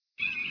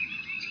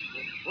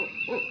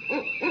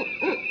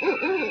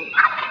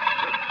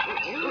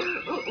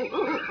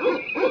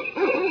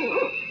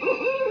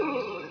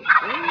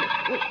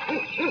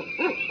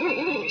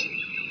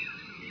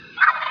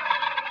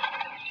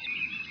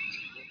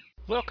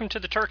Welcome to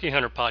the Turkey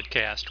Hunter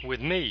Podcast with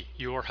me,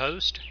 your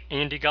host,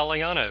 Andy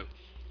Galliano.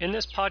 In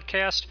this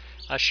podcast,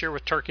 I share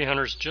with turkey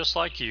hunters just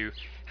like you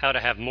how to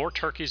have more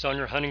turkeys on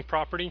your hunting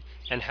property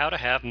and how to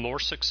have more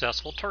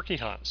successful turkey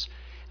hunts.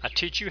 I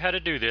teach you how to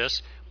do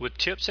this with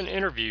tips and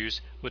interviews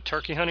with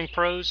turkey hunting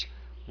pros,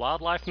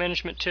 wildlife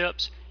management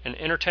tips, and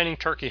entertaining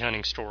turkey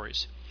hunting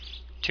stories.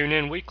 Tune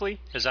in weekly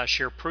as I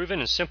share proven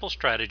and simple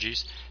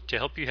strategies to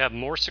help you have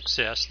more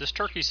success this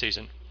turkey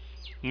season.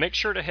 Make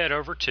sure to head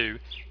over to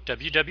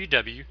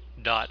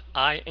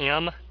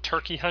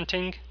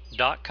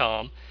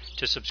www.iamturkeyhunting.com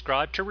to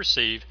subscribe to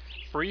receive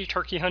free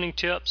turkey hunting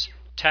tips,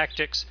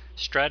 tactics,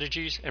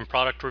 strategies, and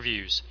product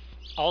reviews.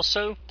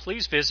 Also,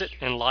 please visit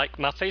and like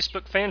my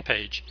Facebook fan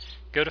page.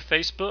 Go to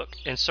Facebook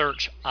and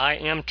search I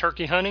Am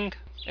Turkey Hunting,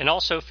 and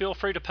also feel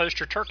free to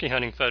post your turkey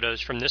hunting photos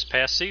from this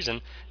past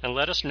season and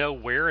let us know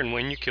where and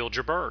when you killed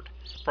your bird.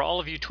 For all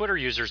of you Twitter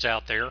users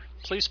out there,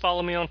 please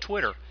follow me on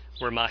Twitter,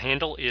 where my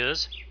handle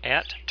is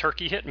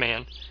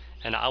 @TurkeyHitman,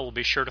 and I will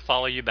be sure to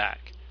follow you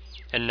back.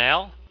 And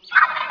now,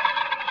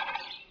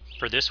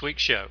 for this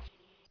week's show.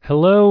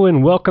 Hello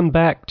and welcome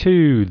back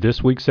to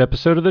this week's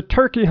episode of the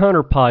Turkey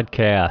Hunter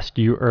Podcast.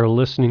 You are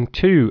listening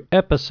to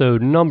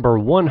episode number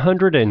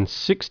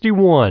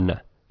 161,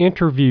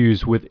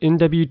 Interviews with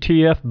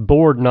NWTF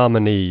Board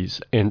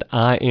Nominees, and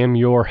I am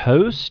your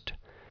host,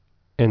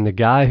 and the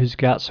guy who's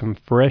got some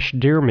fresh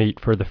deer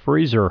meat for the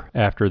freezer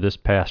after this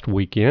past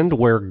weekend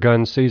where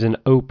gun season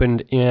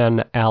opened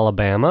in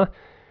Alabama.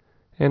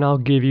 And I'll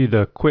give you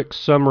the quick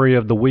summary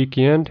of the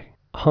weekend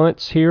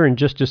hunts here in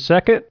just a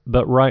second,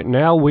 but right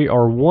now we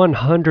are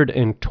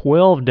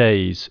 112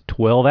 days,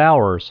 12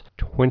 hours,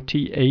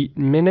 28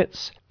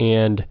 minutes,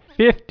 and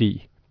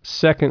 50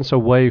 seconds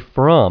away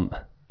from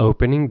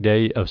opening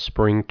day of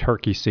spring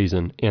turkey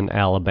season in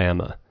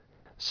Alabama.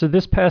 So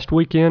this past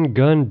weekend,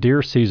 gun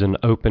deer season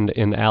opened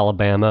in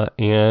Alabama,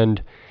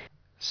 and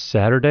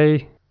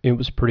Saturday, it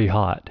was pretty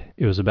hot.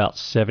 It was about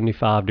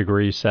 75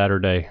 degrees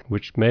Saturday,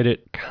 which made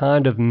it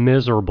kind of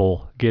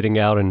miserable getting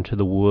out into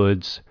the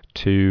woods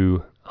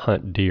to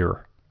hunt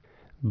deer.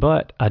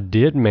 But I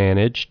did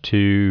manage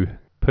to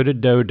put a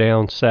doe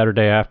down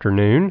Saturday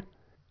afternoon,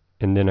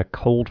 and then a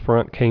cold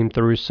front came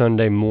through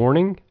Sunday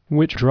morning,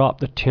 which dropped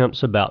the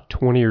temps about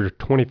 20 or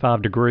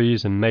 25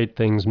 degrees and made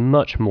things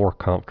much more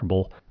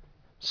comfortable.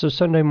 So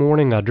Sunday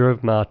morning, I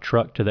drove my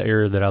truck to the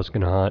area that I was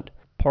going to hunt,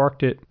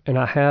 parked it, and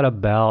I had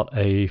about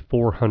a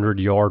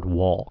 400-yard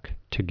walk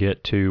to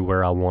get to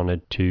where I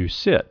wanted to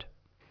sit.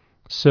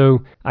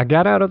 So I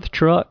got out of the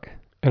truck,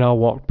 and I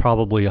walked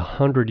probably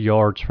 100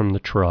 yards from the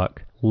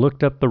truck,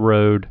 looked up the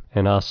road,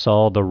 and I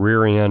saw the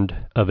rear end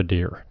of a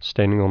deer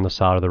standing on the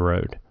side of the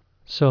road.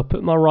 So I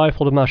put my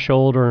rifle to my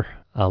shoulder,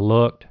 I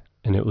looked,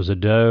 and it was a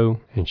doe,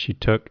 and she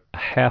took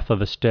half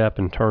of a step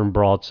and turned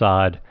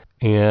broadside.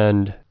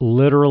 And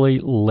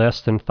literally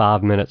less than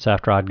 5 minutes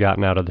after I'd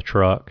gotten out of the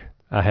truck,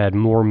 I had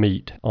more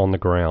meat on the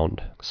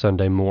ground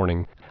Sunday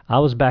morning. I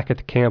was back at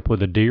the camp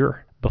with a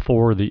deer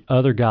before the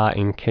other guy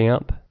in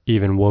camp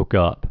even woke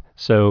up.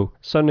 So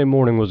Sunday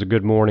morning was a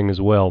good morning as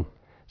well.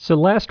 So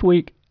last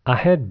week, I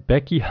had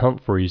Becky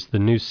Humphreys, the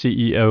new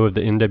CEO of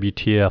the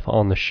NWTF,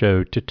 on the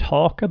show to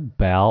talk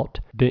about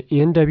the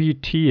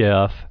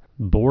NWTF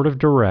Board of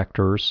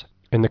Directors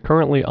and the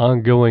currently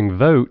ongoing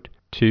vote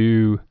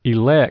to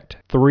elect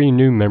 3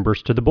 new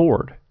members to the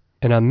board.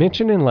 And I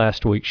mentioned in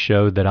last week's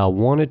show that I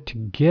wanted to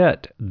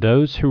get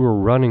those who are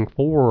running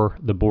for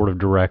the board of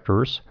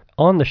directors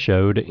on the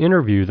show to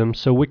interview them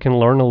so we can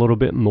learn a little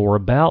bit more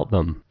about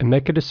them and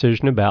make a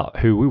decision about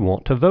who we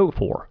want to vote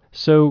for.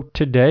 So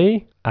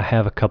today I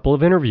have a couple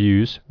of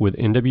interviews with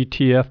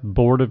NWTF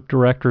Board of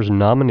Directors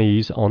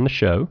nominees on the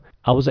show.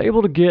 I was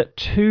able to get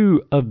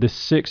 2 of the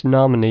 6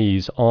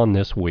 nominees on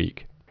this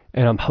week,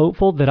 and I'm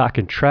hopeful that I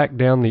can track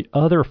down the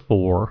other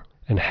 4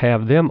 and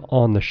have them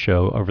on the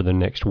show over the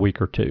next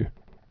week or 2.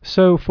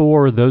 So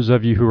for those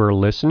of you who are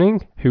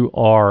listening who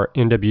are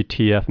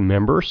NWTF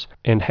members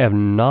and have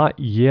not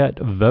yet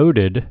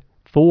voted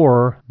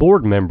for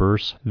board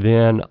members,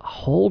 then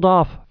hold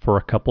off for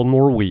a couple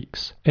more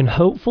weeks. And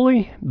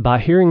hopefully, by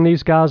hearing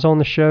these guys on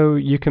the show,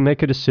 you can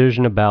make a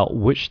decision about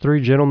which 3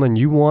 gentlemen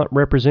you want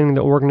representing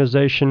the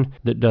organization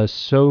that does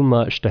so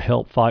much to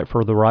help fight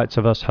for the rights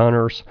of us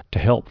hunters, to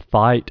help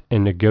fight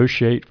and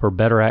negotiate for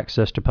better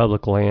access to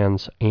public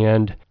lands,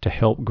 and to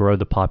help grow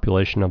the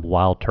population of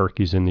wild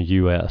turkeys in the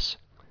U.S.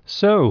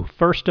 So,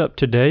 first up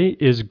today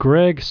is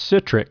Greg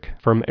Citrick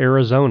from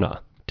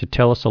Arizona to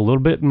tell us a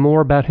little bit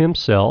more about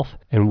himself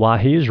and why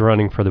he is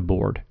running for the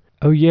board.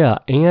 Oh yeah,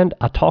 and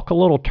I talk a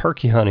little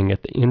turkey hunting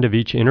at the end of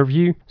each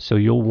interview, so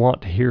you'll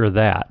want to hear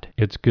that.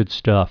 It's good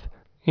stuff.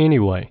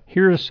 Anyway,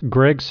 here's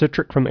Greg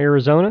Citrick from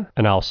Arizona,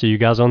 and I'll see you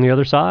guys on the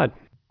other side.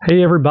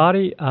 Hey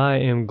everybody, I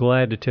am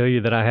glad to tell you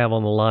that I have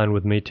on the line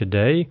with me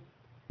today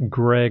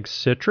Greg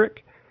Citrick,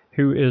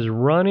 who is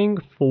running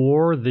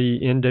for the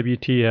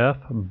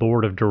NWTF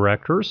Board of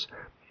Directors.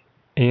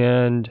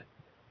 And,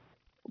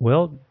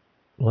 well,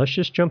 let's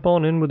just jump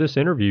on in with this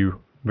interview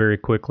very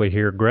quickly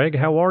here. Greg,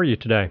 how are you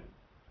today?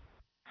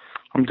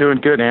 I'm doing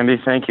good, Andy.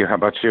 Thank you. How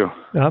about you?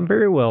 I'm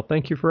very well.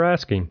 Thank you for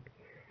asking.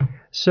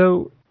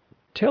 So,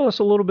 tell us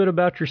a little bit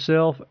about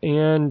yourself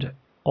and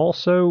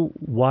also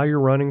why you're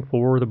running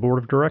for the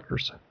board of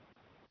directors.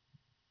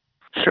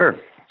 Sure.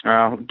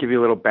 I'll give you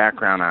a little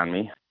background on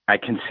me. I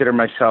consider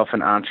myself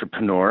an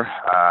entrepreneur.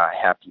 I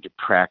happen to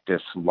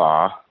practice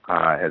law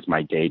as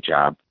my day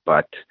job,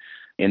 but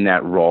in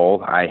that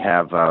role, I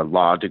have a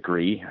law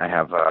degree. I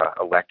have an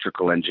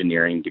electrical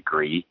engineering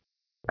degree.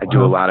 I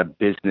do a lot of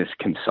business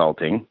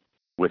consulting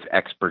with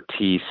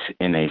expertise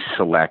in a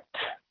select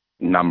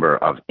number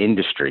of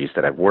industries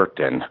that I've worked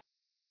in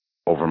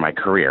over my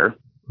career.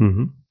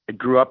 Mm-hmm. I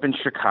grew up in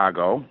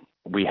Chicago.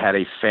 We had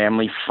a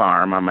family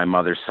farm on my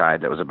mother's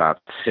side that was about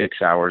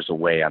 6 hours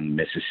away on the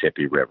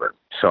Mississippi River.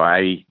 So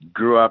I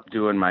grew up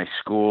doing my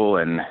school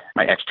and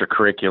my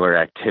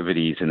extracurricular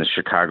activities in the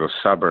Chicago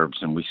suburbs,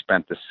 and we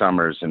spent the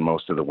summers and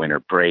most of the winter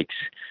breaks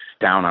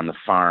down on the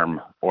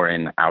farm or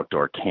in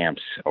outdoor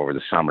camps over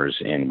the summers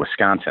in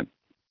Wisconsin.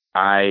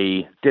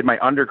 I did my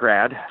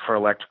undergrad for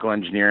electrical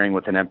engineering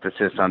with an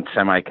emphasis on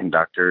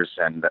semiconductors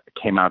and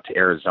came out to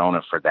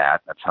Arizona for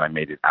that. That's how I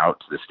made it out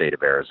to the state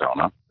of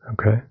Arizona.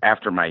 Okay.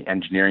 After my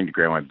engineering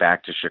degree, I went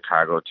back to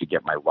Chicago to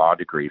get my law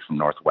degree from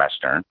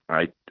Northwestern.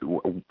 I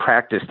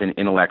practiced in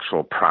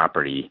intellectual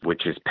property,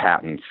 which is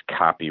patents,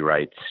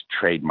 copyrights,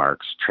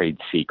 trademarks, trade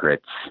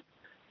secrets.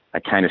 I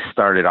kind of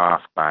started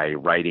off by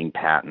writing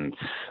patents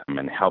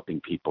and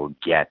helping people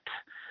get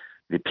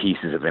the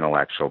pieces of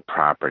intellectual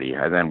property.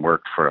 I then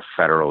worked for a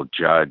federal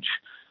judge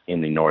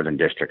in the Northern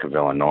District of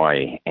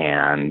Illinois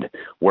and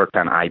worked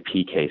on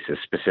IP cases,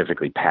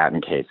 specifically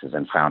patent cases,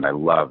 and found I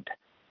loved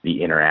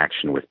the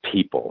interaction with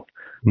people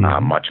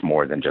much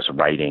more than just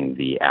writing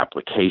the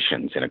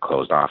applications in a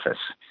closed office.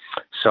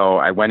 So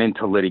I went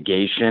into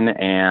litigation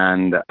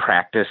and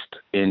practiced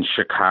in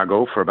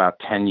Chicago for about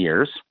 10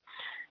 years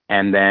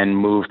and then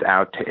moved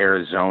out to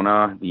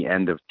Arizona the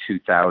end of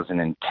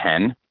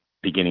 2010.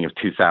 Beginning of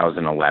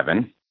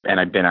 2011, and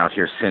I've been out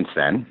here since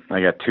then.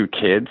 I got 2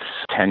 kids,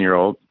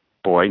 10-year-old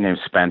boy named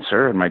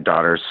Spencer, and my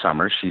daughter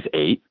Summer, she's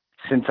 8.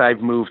 Since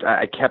I've moved,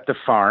 I kept a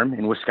farm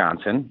in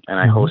Wisconsin,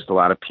 and I host a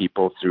lot of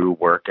people through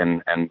work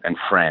and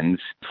friends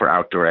for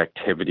outdoor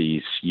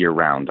activities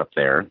year-round up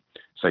there.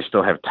 So I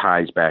still have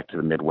ties back to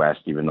the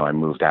Midwest, even though I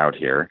moved out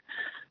here.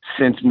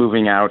 Since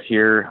moving out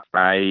here,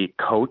 I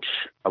coach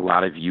a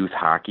lot of youth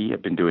hockey.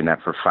 I've been doing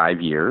that for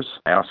 5 years.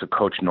 I also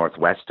coached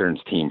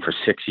Northwestern's team for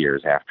 6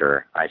 years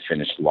after I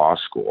finished law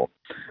school.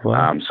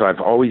 Wow. So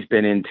I've always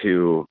been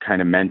into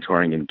kind of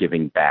mentoring and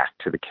giving back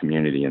to the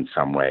community in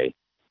some way.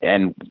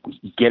 And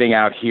getting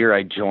out here,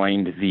 I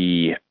joined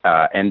the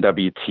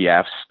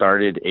NWTF,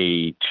 started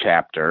a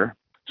chapter.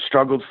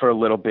 Struggled for a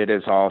little bit,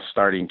 as all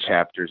starting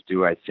chapters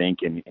do, I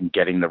think, in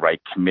getting the right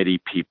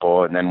committee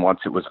people. And then once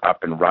it was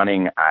up and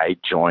running, I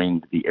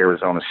joined the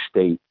Arizona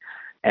State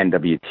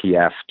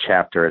NWTF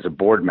chapter as a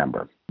board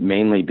member,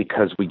 mainly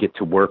because we get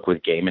to work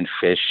with Game and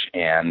Fish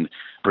and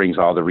brings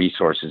all the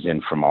resources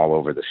in from all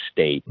over the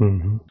state.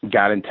 Mm-hmm.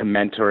 Got into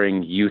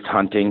mentoring youth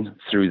hunting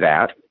through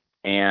that.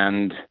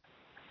 And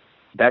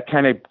that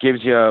kind of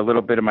gives you a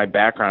little bit of my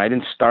background. I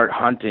didn't start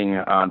hunting,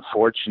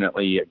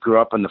 unfortunately. I grew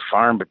up on the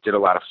farm, but did a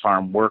lot of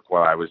farm work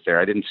while I was there.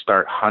 I didn't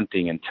start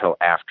hunting until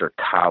after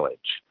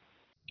college.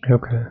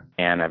 Okay.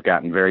 And I've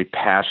gotten very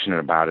passionate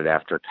about it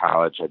after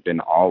college. I've been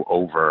all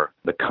over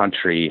the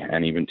country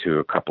and even to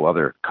a couple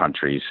other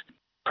countries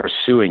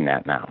pursuing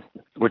that now,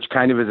 which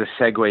kind of is a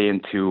segue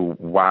into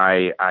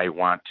why I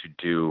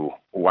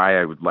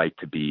would like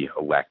to be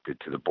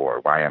elected to the board,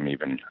 why I'm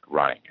even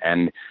running.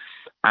 And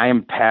I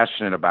am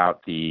passionate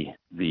about the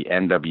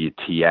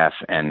NWTF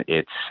and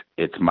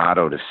its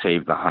motto to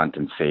save the hunt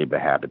and save the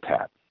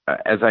habitat.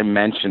 As I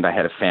mentioned, I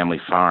had a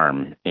family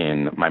farm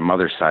in my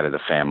mother's side of the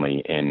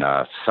family in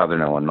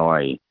southern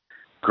Illinois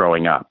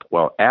growing up.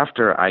 Well,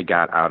 after I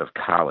got out of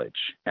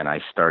college and I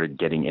started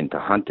getting into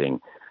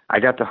hunting, I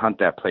got to hunt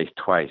that place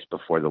twice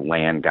before the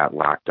land got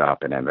locked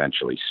up and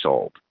eventually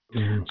sold.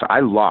 Mm-hmm. So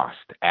I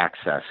lost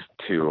access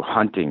to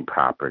hunting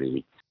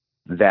property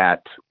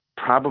that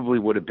probably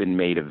would have been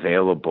made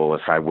available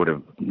if I would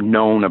have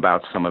known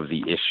about some of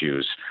the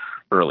issues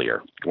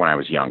earlier when I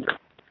was younger.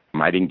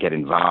 I didn't get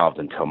involved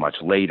until much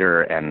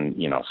later, and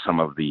some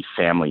of the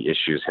family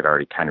issues had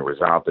already kind of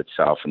resolved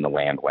itself and the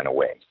land went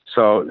away.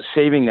 So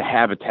saving the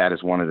habitat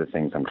is one of the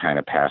things I'm kind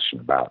of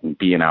passionate about. And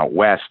being out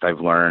west, I've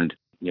learned,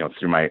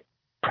 through my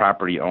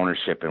property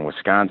ownership in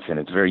Wisconsin,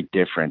 it's very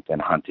different than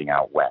hunting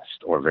out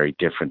west or very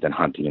different than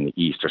hunting in the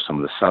east or some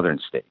of the southern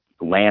states.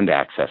 Land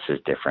access is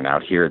different.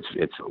 Out here,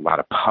 it's a lot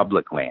of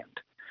public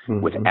land,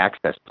 mm-hmm. with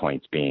access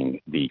points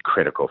being the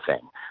critical thing.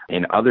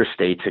 In other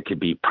states, it could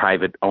be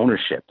private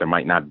ownership. There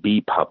might not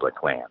be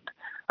public land,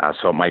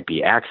 so it might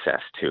be access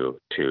to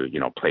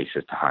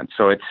places to hunt.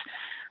 So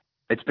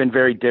it's been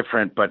very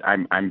different, but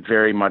I'm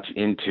very much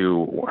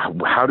into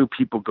how do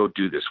people go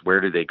do this? Where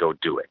do they go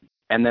do it?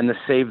 And then the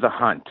Save the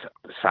Hunt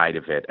side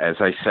of it. As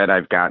I said,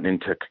 I've gotten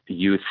into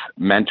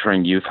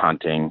mentoring youth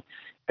hunting.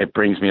 It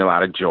brings me a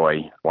lot of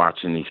joy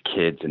watching these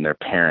kids and their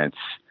parents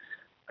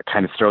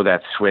kind of throw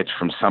that switch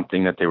from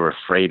something that they were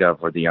afraid of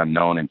or the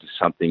unknown into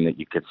something that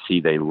you could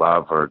see they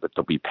love or that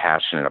they'll be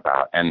passionate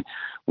about. And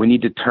we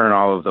need to turn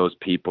all of those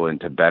people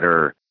into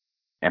better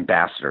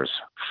ambassadors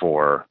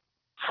for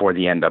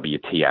the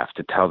NWTF,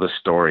 to tell the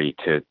story,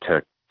 to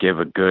give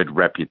a good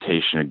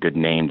reputation, a good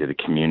name to the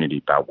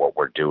community about what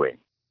we're doing.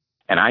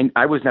 And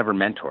I was never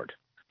mentored,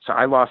 so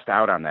I lost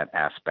out on that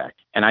aspect.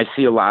 And I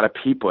see a lot of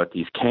people at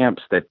these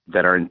camps that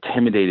are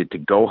intimidated to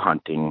go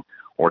hunting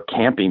or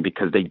camping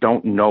because they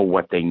don't know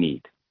what they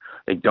need.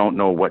 They don't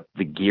know what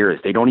the gear is.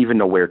 They don't even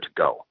know where to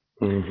go.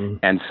 Mm-hmm.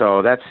 And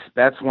so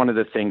that's one of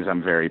the things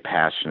I'm very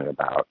passionate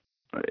about.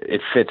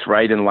 It fits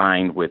right in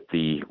line with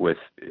the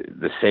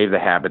Save the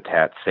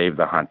Habitat, Save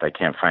the Hunt. I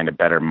can't find a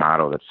better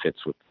motto that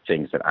fits with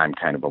things that I'm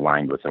kind of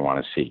aligned with and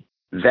want to see.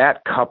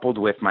 That coupled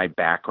with my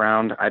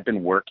background, I've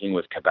been working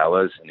with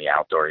Cabela's in the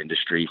outdoor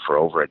industry for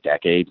over a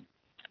decade.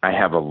 I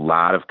have a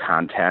lot of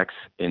contacts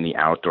in the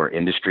outdoor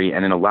industry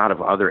and in a lot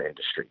of other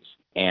industries.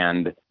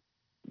 And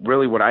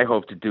really what I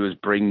hope to do is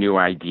bring new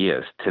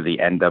ideas to the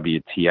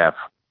NWTF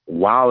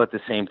while at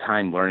the same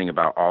time learning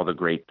about all the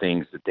great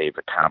things that they've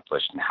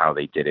accomplished and how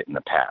they did it in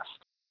the past.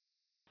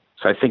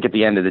 So I think at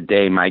the end of the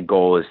day, my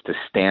goal is to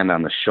stand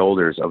on the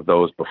shoulders of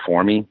those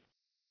before me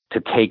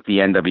to take the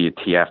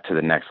NWTF to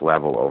the next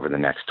level over the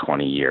next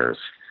 20 years.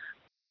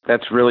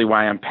 That's really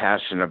why I'm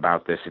passionate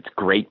about this. It's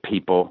great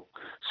people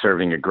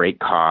serving a great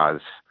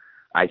cause.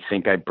 I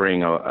think I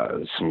bring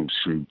some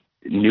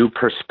new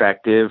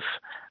perspective.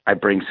 I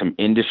bring some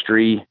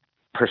industry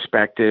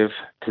perspective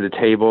to the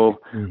table.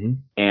 Mm-hmm.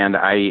 And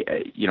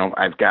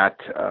I've got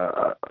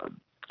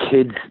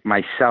kids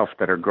myself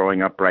that are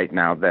growing up right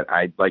now that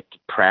I'd like to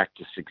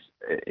practice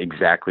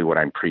exactly what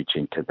I'm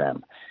preaching to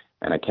them.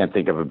 And I can't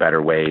think of a better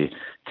way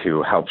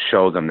to help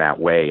show them that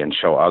way and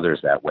show others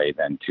that way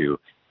than to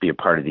be a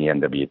part of the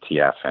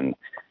NWTF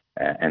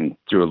and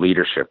through a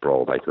leadership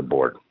role like the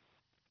board.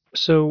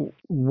 So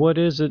what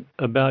is it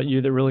about you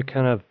that really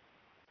kind of,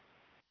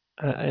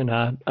 and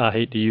I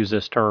hate to use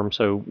this term,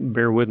 so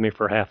bear with me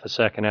for half a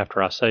second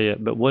after I say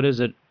it, but what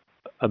is it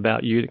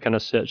about you that kind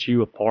of sets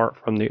you apart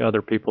from the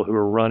other people who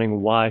are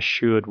running? Why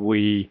should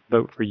we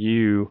vote for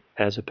you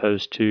as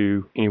opposed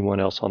to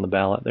anyone else on the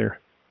ballot there?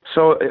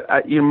 So,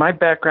 my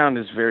background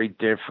is very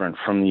different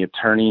from the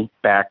attorney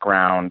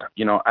background.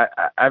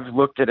 I've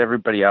looked at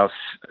everybody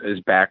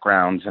else's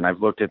backgrounds and I've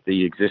looked at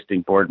the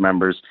existing board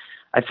members.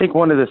 I think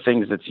one of the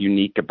things that's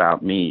unique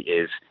about me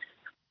is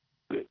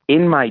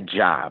in my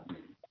job,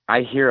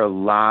 I hear a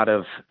lot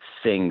of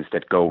things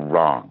that go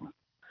wrong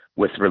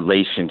with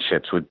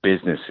relationships, with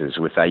businesses,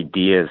 with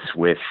ideas,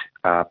 with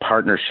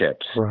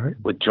partnerships, right,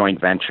 with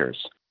joint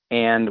ventures.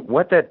 And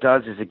what that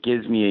does is it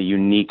gives me a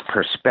unique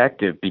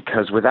perspective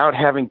because without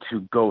having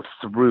to go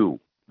through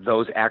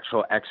those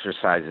actual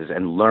exercises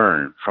and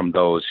learn from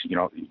those,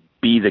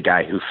 be the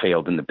guy who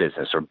failed in the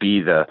business or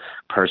be the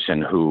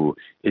person who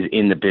is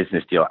in the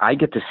business deal, I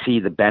get to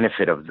see the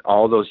benefit of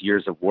all those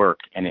years of work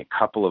in a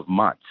couple of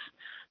months.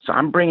 So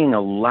I'm bringing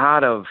a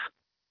lot of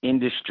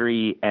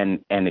industry and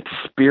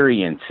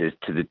experiences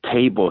to the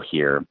table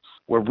here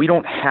where we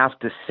don't have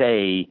to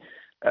say,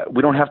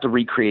 we don't have to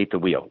recreate the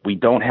wheel. We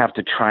don't have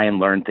to try and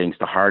learn things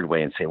the hard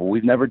way and say, well,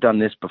 we've never done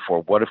this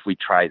before. What if we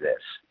try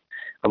this?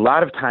 A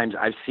lot of times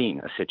I've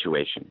seen a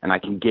situation and I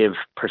can give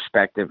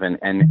perspective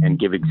and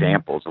give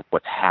examples of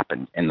what's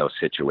happened in those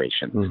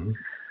situations. Mm-hmm.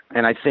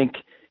 And I think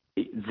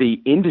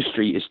the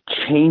industry is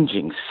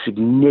changing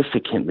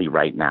significantly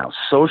right now.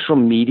 Social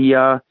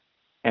media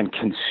and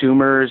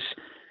consumers,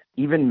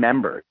 even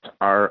members,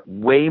 are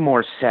way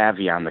more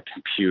savvy on the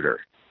computer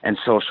and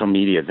social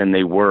media than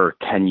they were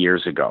 10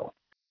 years ago.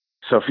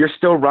 So if you're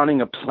still running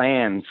a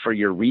plan for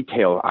your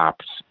retail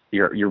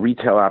your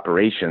retail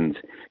operations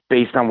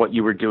based on what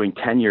you were doing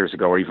 10 years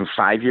ago or even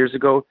 5 years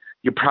ago,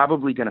 you're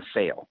probably going to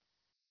fail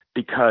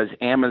because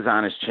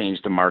Amazon has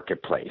changed the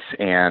marketplace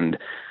and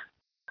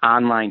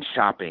online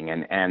shopping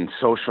and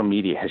social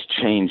media has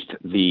changed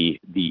the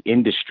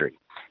industry.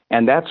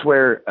 And that's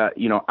where,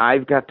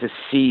 I've got to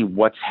see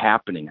what's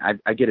happening.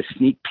 I get a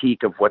sneak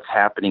peek of what's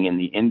happening in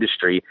the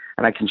industry,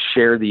 and I can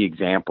share the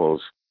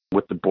examples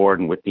with the board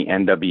and with the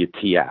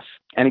NWTF.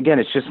 And again,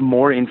 it's just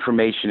more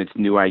information. It's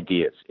new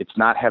ideas. It's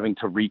not having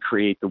to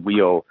recreate the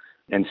wheel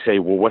and say,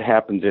 well, what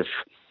happens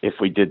if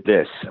we did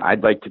this?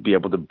 I'd like to be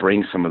able to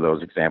bring some of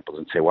those examples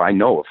and say, well, I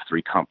know of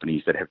 3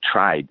 companies that have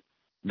tried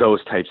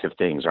those types of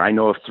things, or I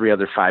know of 3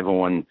 other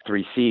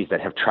 501(c)(3)s that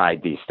have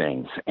tried these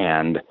things.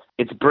 And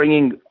it's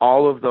bringing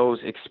all of those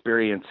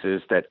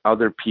experiences that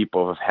other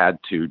people have had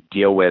to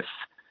deal with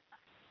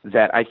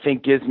that I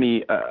think gives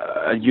me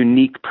a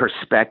unique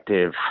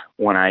perspective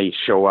when I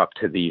show up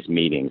to these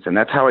meetings. And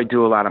that's how I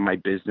do a lot of my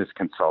business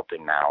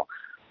consulting now.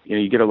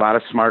 You get a lot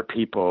of smart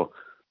people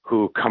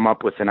who come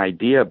up with an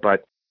idea,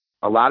 but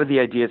a lot of the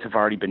ideas have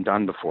already been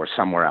done before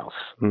somewhere else.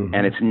 Mm-hmm.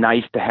 And it's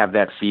nice to have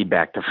that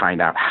feedback to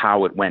find out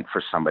how it went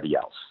for somebody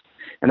else.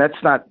 And that's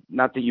not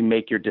that you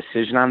make your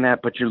decision on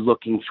that, but you're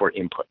looking for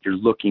input. You're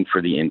looking for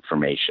the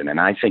information. And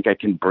I think I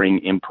can bring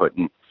input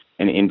and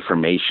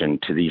information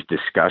to these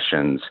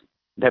discussions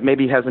that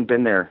maybe hasn't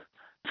been there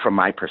from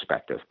my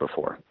perspective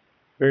before.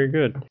 Very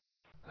good.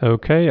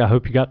 Okay, I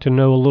hope you got to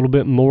know a little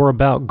bit more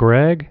about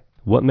Greg,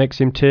 what makes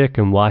him tick,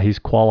 and why he's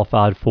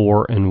qualified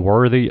for and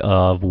worthy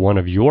of one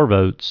of your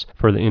votes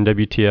for the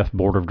NWTF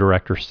Board of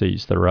Directors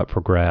seats that are up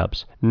for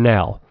grabs.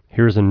 Now,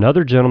 here's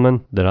another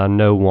gentleman that I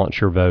know wants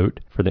your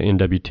vote for the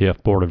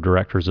NWTF Board of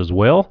Directors as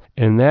well,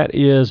 and that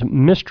is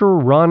Mr.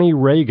 Ronnie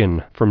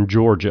Reagan from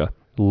Georgia.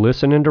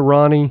 Listen in to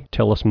Ronnie,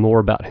 tell us more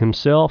about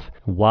himself,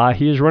 why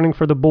he is running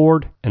for the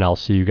board, and I'll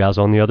see you guys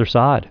on the other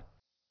side.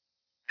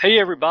 Hey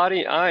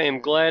everybody, I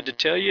am glad to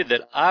tell you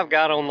that I've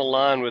got on the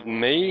line with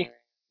me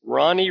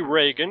Ronnie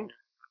Reagan,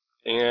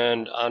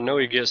 and I know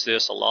he gets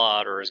this a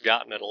lot or has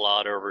gotten it a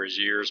lot over his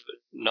years, but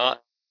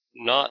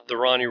not the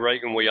Ronnie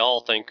Reagan we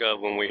all think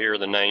of when we hear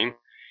the name,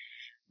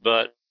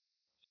 but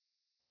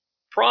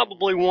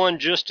probably one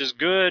just as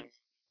good.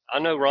 I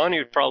know Ronnie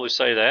would probably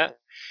say that.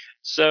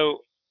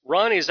 So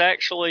Ronnie's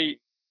actually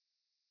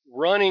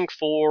running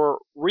for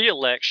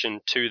re-election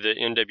to the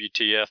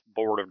NWTF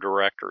Board of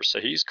Directors. So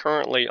he's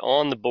currently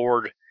on the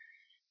board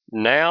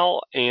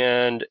now,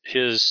 and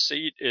his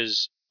seat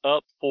is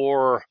up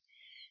for,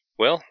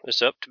 well,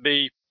 it's up to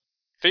be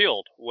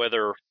filled,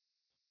 whether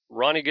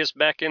Ronnie gets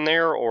back in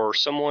there or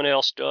someone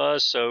else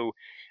does. So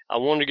I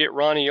wanted to get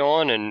Ronnie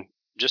on and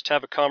just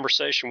have a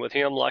conversation with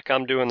him like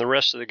I'm doing the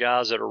rest of the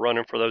guys that are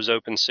running for those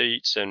open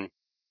seats. And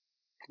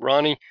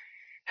Ronnie,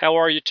 how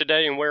are you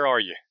today and where are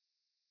you?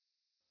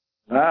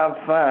 I'm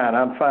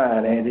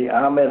fine, Andy.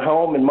 I'm at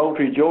home in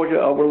Moultrie, Georgia,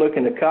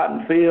 overlooking the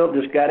cotton field.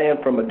 Just got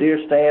in from a deer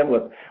stand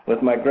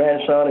with my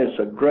grandson. It's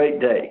a great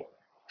day.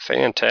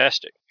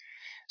 Fantastic.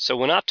 So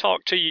when I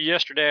talked to you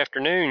yesterday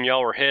afternoon,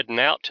 y'all were heading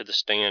out to the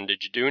stand.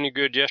 Did you do any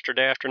good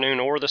yesterday afternoon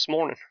or this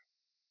morning?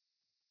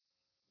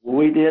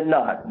 We did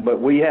not, but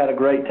we had a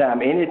great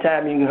time.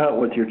 Anytime you can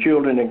hunt with your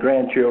children and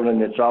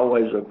grandchildren, it's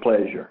always a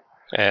pleasure.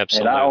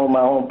 Absolutely. And I own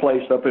my own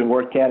place up in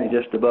Worth County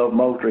just above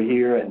Moultrie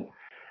here, and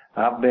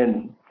I've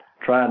been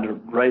trying to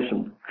raise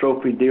some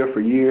trophy deer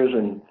for years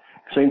and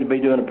seem to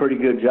be doing a pretty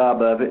good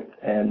job of it.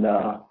 And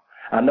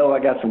I know I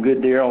got some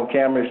good deer on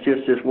camera. It's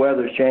just this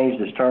weather's changed.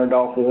 It's turned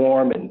off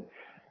warm and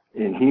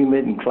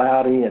humid and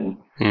cloudy, and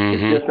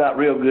it's just not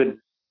real good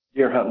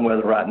deer hunting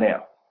weather right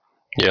now.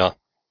 Yeah.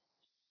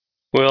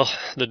 Well,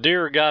 the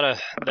deer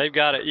they've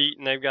got to eat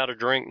and they've got to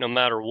drink no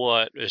matter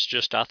what. It's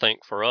just, I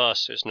think for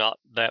us, it's not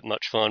that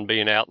much fun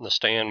being out in the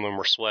stand when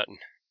we're sweating.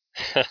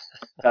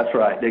 That's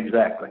right,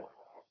 exactly.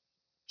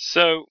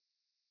 So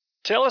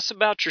tell us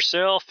about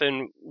yourself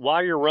and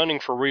why you're running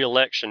for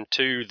re-election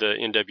to the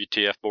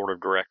NWTF Board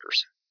of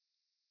Directors.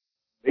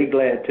 Be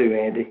glad to,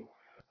 Andy.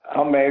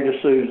 I'm married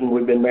to Susan.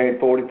 We've been married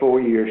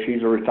 44 years.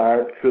 She's a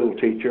retired school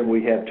teacher.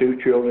 We have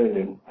 2 children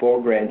and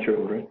 4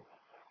 grandchildren.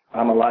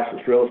 I'm a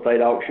licensed real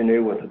estate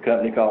auctioneer with a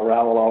company called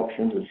Rival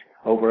Auctions. It's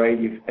over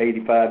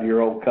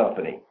 85-year-old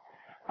company.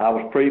 I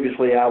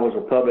was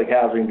a public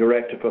housing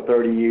director for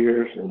 30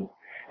 years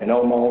and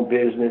own my own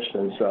business,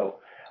 and so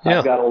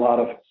I've got a lot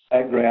of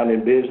background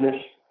in business.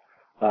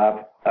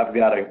 I've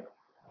got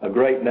a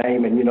great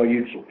name, and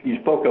you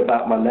spoke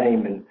about my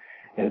name,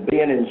 and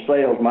being in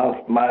sales,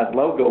 my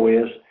logo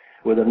is,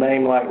 with a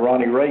name like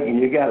Ronnie Reagan,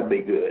 you got to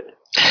be good.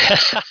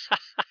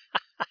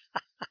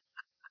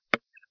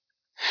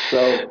 So,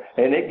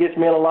 and it gets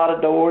me in a lot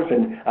of doors,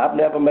 and I've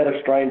never met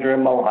a stranger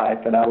in my life,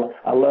 and I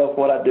love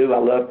what I do. I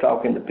love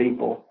talking to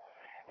people,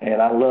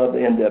 and I love the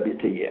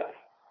NWTF.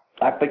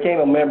 I became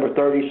a member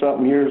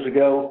 30-something years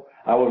ago.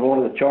 I was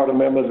one of the charter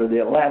members of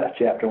the Atlanta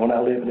chapter when I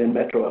lived in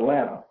Metro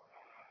Atlanta.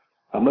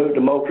 I moved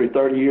to Moultrie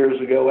 30 years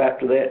ago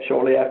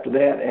shortly after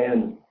that,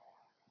 and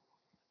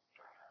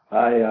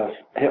I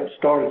helped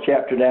start a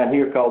chapter down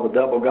here called the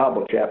Double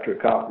Gobble chapter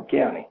of Coffee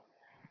County.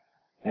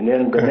 And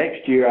then the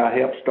next year I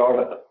helped start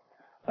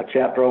a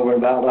chapter over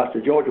in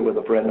Valdosta, Georgia with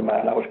a friend of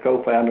mine. I was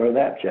co-founder of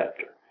that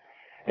chapter.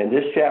 And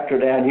this chapter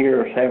down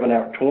here is having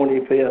our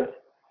 25th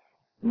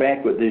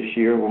banquet this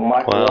year, with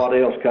Michael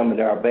Waddell's coming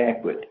to our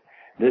banquet.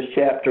 This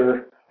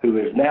chapter, who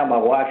is now my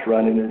wife's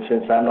running it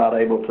since I'm not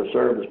able to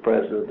serve as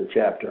president of the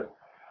chapter,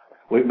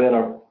 we've been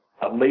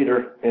a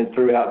leader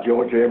throughout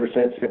Georgia ever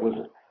since it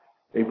was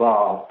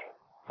evolved.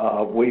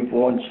 We've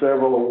won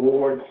several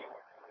awards.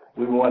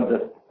 We won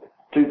the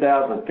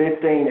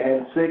 2015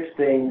 and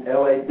 16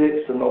 L.A.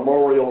 Dixon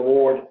Memorial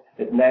Award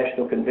at the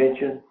National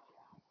Convention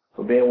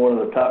for being one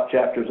of the top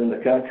chapters in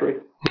the country.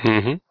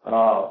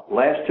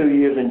 Last 2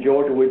 years in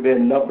Georgia, we've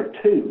been number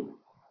 2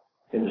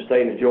 in the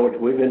state of Georgia.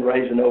 We've been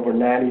raising over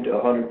 $90,000 to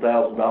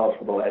 $100,000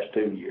 for the last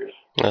 2 years.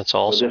 That's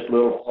awesome. For this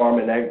little farm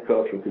and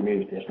agricultural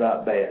community. It's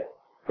not bad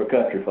for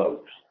country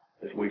folks,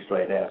 as we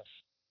say now.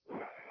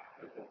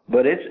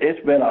 But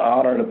it's been an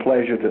honor and a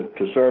pleasure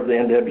to serve the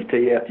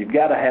NWTF. You've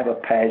got to have a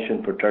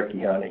passion for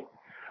turkey hunting,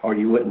 or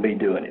you wouldn't be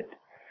doing it.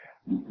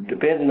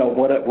 Depending on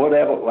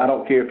whatever, I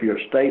don't care if you're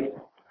a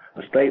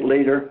state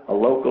leader, a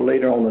local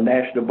leader on the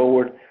national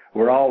board,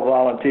 we're all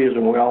volunteers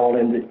and we're all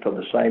in it for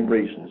the same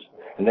reasons.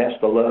 And that's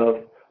the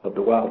love of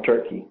the wild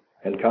turkey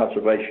and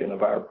conservation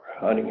of our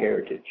hunting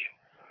heritage.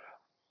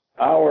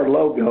 our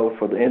logo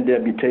for the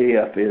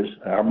NWTF is,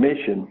 our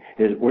mission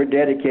is, we're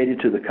dedicated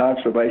to the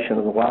conservation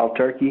of the wild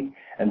turkey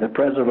and the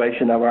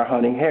preservation of our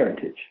hunting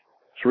heritage.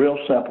 It's real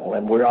simple,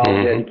 and we're all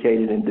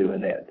dedicated in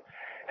doing that.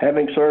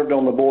 Having served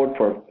on the board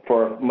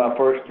for my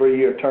first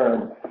 3-year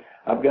term,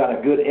 I've got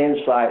a good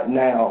insight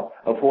now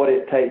of what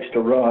it takes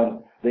to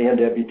run the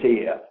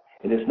NWTF.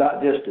 And it's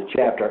not just a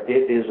chapter,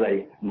 it is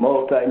a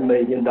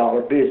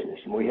multi-million-dollar business,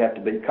 and we have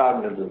to be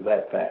cognizant of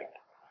that fact.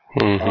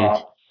 When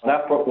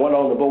I went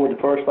on the board,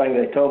 the first thing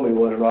they told me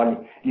was,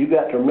 Ronnie, you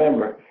got to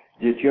remember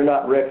that you're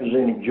not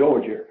representing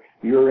Georgia,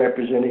 you're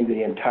representing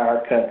the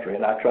entire country,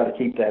 and I try to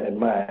keep that in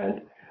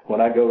mind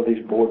when I go to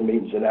these board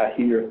meetings and I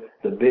hear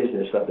the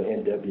business of the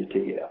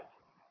NWTF.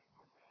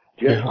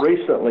 Just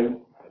recently,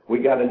 we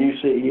got a new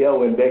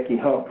CEO in Becky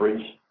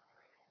Humphreys,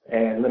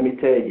 and let me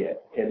tell you,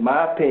 in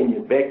my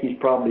opinion, Becky's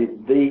probably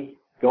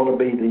going to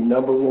be the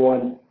number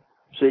one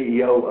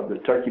CEO of the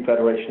Turkey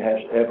Federation has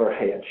ever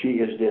had. She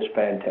is just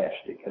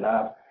fantastic, and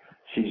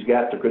she's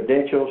got the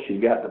credentials,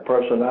 she's got the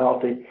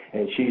personality,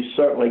 and she's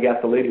certainly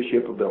got the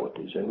leadership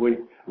abilities, and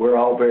we're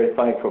all very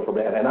thankful for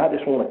that. And I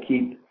just want to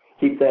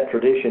keep that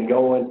tradition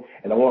going,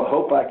 and I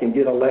hope I can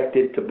get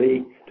elected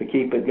to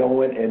keep it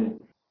going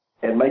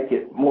and make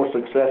it more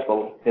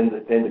successful in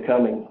the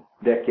coming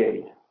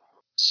decade.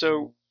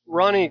 So,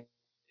 Ronnie,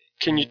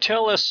 can you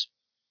tell us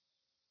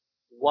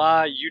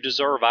why you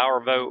deserve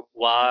our vote,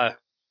 why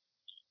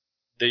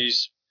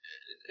these,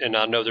 and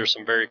I know there's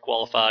some very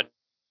qualified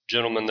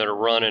gentlemen that are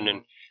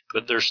running,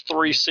 but there's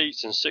 3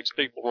 seats and 6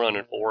 people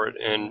running for it,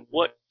 and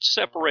what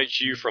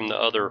separates you from the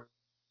other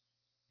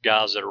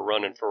guys that are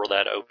running for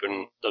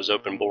those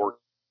open board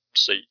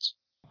seats?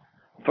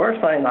 First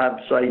thing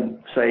I'd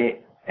say,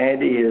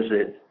 Andy, is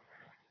that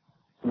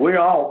we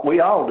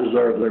all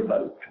deserve their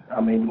vote. I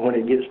mean, when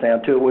it gets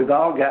down to it, we've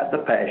all got the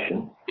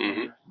passion,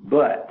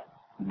 but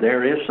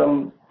there is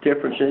some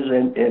differences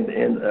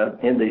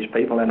in these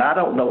people, and I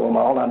don't know them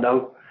all. I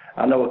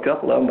know a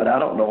couple of them, but I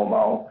don't know them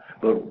all.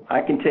 But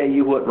I can tell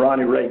you what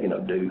Ronnie Reagan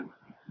will do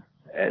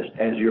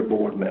as your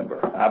board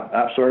member.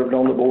 I've served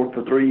on the board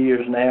for 3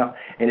 years now,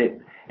 and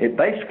it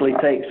basically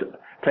takes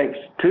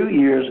 2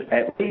 years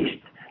at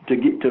least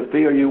to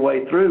feel your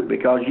way through,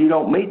 because you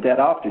don't meet that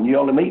often. You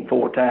only meet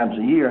 4 times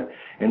a year,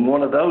 and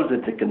one of those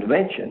at the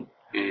convention.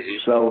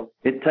 So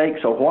it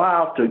takes a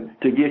while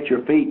to get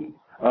your feet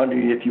under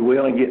you, if you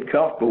will, and get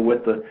comfortable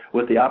with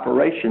the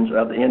operations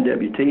of the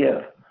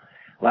NWTF.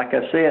 Like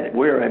I said,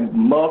 we're a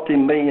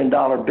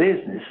multi-million-dollar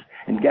business,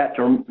 and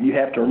you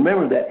have to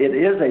remember that it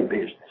is a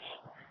business.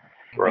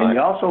 Right. And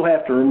you also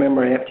have to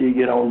remember after you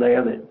get on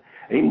there that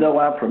even though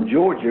I'm from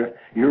Georgia,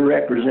 you're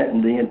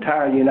representing the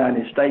entire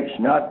United States,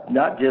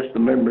 not just the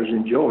members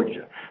in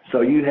Georgia.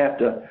 So you have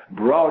to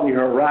broaden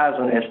your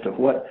horizon as to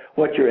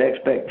what your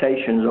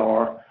expectations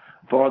are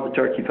for the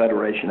Turkey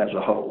Federation as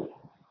a whole.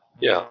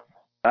 Yeah.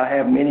 I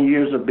have many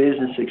years of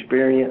business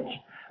experience.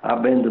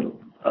 I've been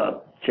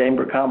the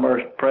Chamber of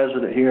Commerce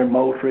president here in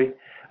Moultrie.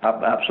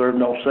 I've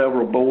served on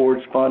several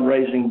boards,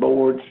 fundraising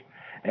boards,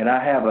 and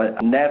I have a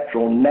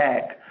natural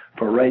knack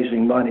for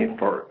raising money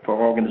for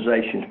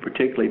organizations,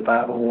 particularly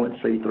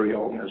 501c3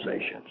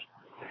 organizations.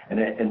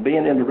 And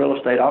being in the real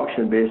estate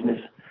auction business,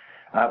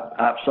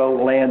 I've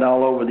sold land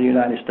all over the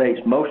United States,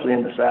 mostly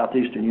in the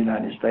southeastern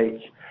United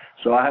States.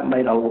 So I've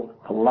made a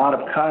lot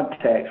of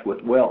contacts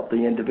with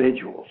wealthy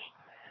individuals.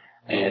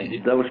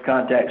 And those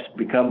contacts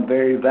become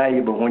very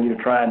valuable when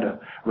you're trying to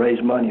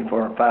raise money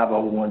for a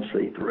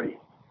 501c3.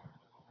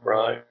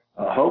 Right.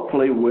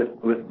 Hopefully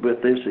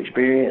with this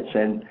experience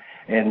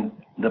and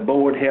the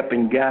board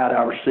helping guide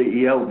our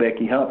CEO,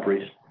 Becky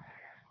Humphreys,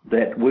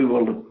 that we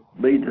will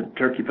lead the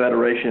Turkey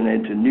Federation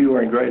into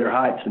newer and greater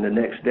heights in the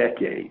next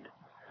decade.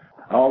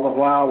 All the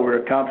while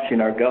we're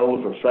accomplishing our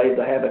goals of save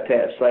the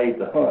habitat, save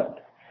the hunt.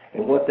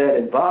 And what that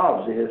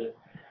involves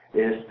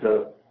is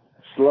to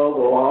slow the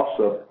loss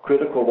of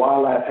critical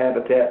wildlife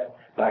habitat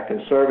by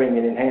conserving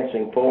and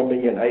enhancing 4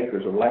 million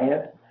acres of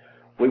land.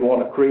 We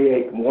want to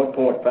create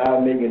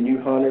 1.5 million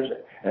new hunters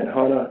and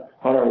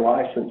hunter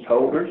license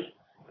holders.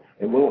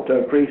 And we want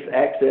to increase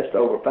access to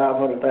over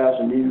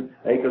 500,000 new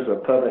acres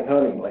of public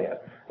hunting land.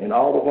 And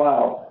all the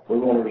while, we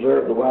want to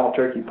reserve the wild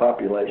turkey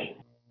population.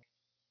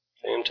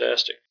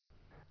 Fantastic.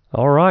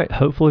 All right.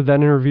 Hopefully that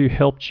interview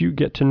helped you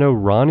get to know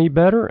Ronnie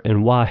better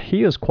and why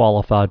he is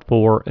qualified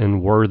for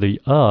and worthy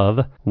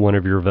of one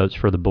of your votes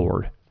for the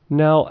board.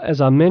 Now,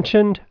 as I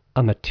mentioned,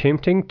 I'm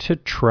attempting to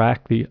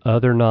track the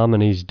other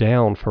nominees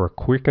down for a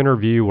quick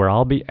interview where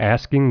I'll be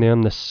asking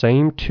them the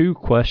same 2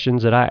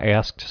 questions that I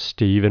asked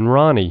Steve and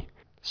Ronnie.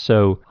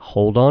 So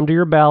hold on to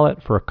your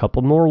ballot for a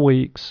couple more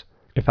weeks.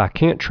 If I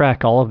can't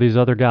track all of these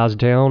other guys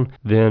down,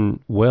 then,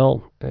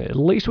 well, at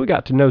least we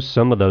got to know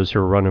some of those who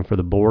are running for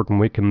the board, and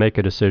we can make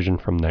a decision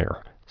from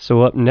there.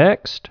 So up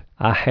next,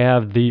 I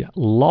have the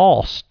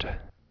lost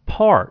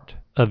part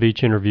of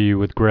each interview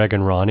with Greg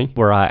and Ronnie,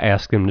 where I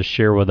ask them to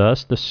share with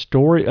us the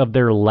story of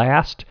their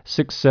last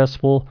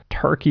successful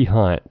turkey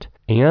hunt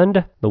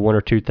and the 1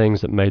 or 2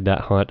 things that made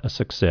that hunt a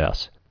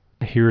success.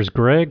 Here's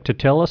Greg to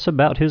tell us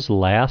about his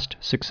last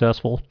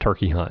successful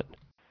turkey hunt.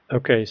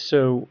 Okay,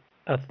 so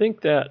I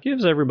think that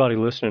gives everybody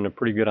listening a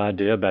pretty good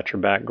idea about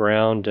your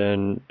background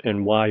and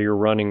why you're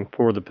running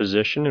for the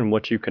position and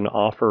what you can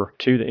offer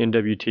to the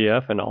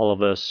NWTF and all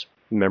of us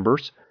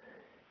members.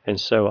 And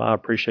so I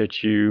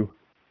appreciate you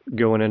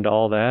going into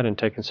all that and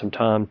taking some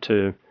time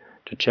to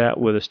chat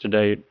with us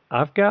today.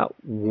 I've got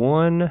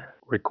one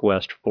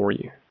request for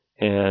you,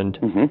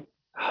 and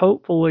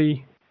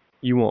hopefully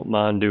you won't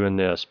mind doing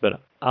this,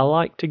 but I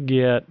like to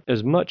get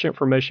as much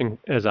information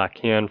as I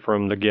can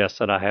from the guests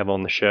that I have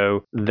on the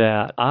show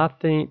that I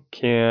think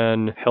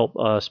can help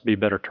us be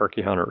better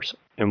turkey hunters.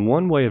 And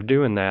one way of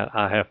doing that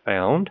I have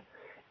found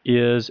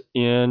is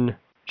in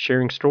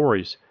sharing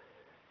stories.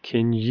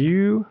 Can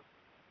you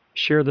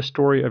share the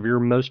story of your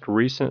most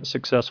recent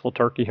successful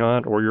turkey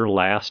hunt or your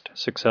last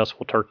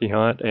successful turkey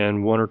hunt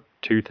and one or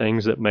two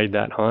things that made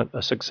that hunt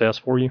a success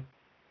for you?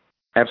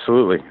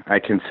 Absolutely. I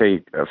can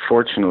say,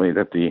 fortunately,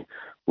 that the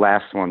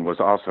last one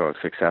was also a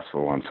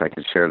successful one, so I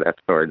can share that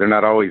story. They're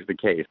not always the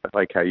case. I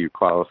like how you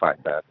qualified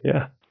that.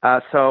 Yeah.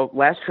 So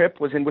last trip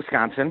was in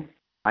Wisconsin.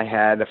 I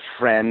had a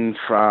friend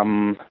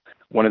from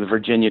one of the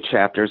Virginia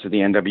chapters of the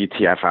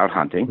NWTF out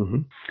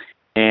hunting,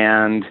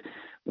 and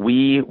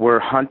we were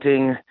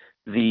hunting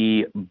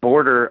the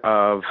border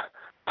of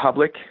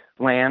public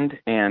land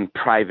and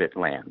private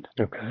land.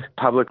 Okay.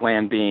 Public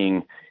land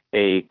being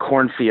a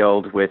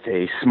cornfield with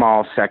a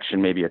small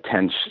section, maybe a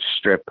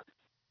 10-strip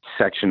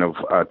section of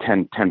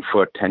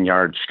 10-foot,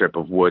 10-yard strip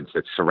of woods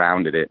that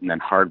surrounded it, and then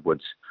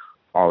hardwoods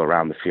all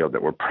around the field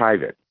that were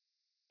private.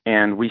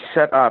 And we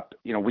set up,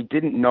 we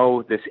didn't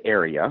know this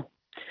area.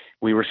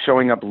 We were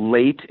showing up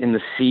late in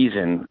the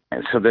season,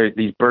 and so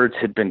these birds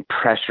had been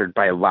pressured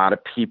by a lot of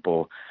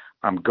people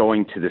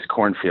going to this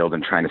cornfield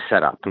and trying to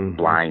set up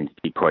blind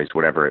decoys,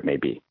 whatever it may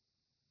be.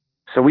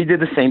 So we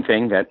did the same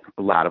thing that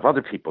a lot of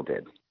other people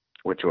did,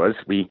 which was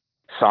we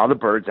saw the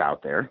birds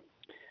out there.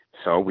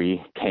 So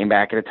we came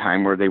back at a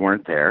time where they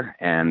weren't there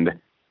and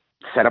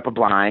set up a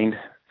blind,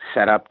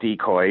 set up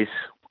decoys,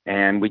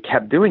 and we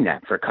kept doing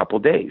that for a couple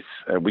of days.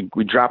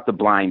 We dropped the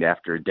blind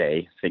after a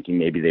day, thinking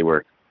maybe they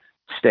were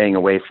staying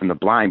away from the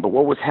blind. But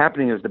what was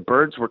happening is the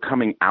birds were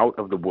coming out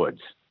of the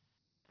woods.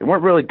 They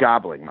weren't really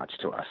gobbling much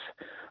to us,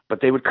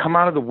 but they would come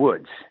out of the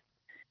woods,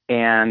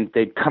 and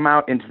they'd come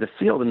out into the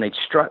field, and they'd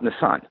strut in the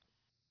sun.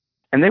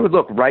 And they would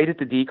look right at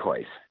the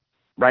decoys,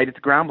 right at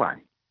the ground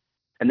blind.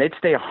 And they'd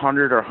stay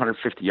 100 or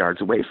 150 yards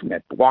away from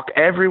it, walk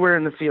everywhere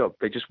in the field.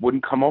 They just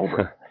wouldn't come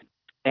over.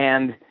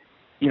 And,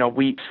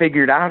 we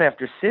figured out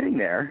after sitting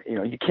there,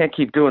 you can't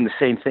keep doing the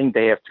same thing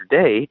day after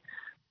day,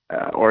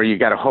 or you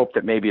got to hope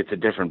that maybe it's a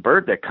different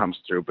bird that comes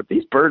through. But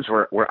these birds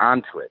were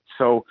onto it.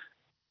 So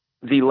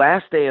the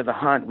last day of the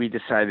hunt, we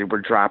decided we're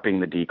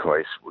dropping the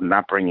decoys. We're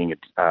not bringing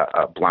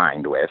a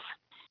blind with.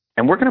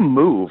 And we're going to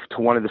move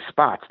to one of the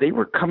spots. They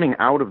were coming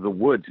out of the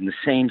woods in the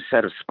same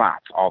set of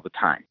spots all the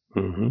time.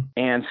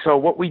 And so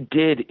what we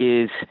did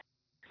is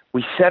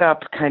we set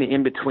up kind of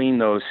in between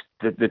those,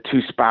 the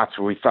two spots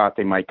where we thought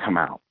they might come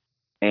out,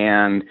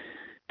 and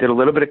did a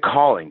little bit of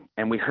calling,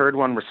 and we heard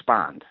one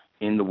respond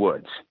in the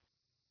woods.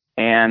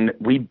 And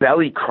we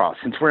belly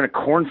crossed. Since we're in a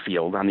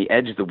cornfield on the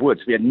edge of the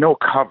woods, we had no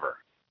cover.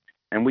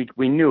 And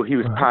we knew he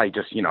was probably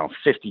just,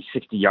 50,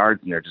 60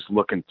 yards in there just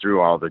looking through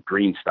all the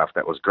green stuff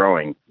that was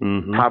growing,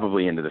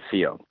 probably into the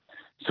field.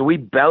 So we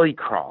belly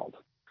crawled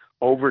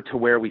over to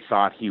where we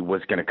thought he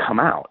was going to come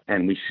out,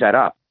 and we set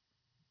up.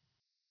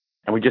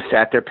 And we just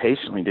sat there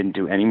patiently, didn't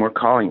do any more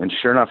calling. And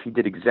sure enough, he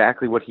did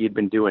exactly what he had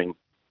been doing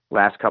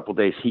last couple of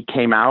days. He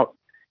came out,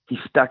 he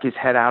stuck his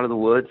head out of the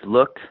woods,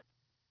 looked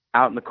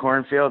out in the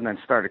cornfield, and then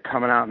started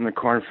coming out in the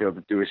cornfield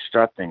to do his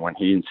strut thing when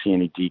he didn't see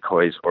any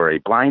decoys or a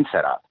blind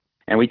set up.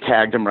 And we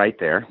tagged him right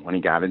there when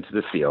he got into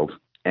the field.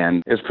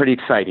 And it was pretty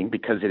exciting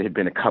because it had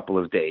been a couple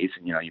of days.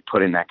 And, you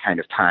put in that kind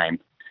of time.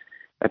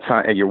 That's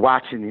how, and you're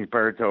watching these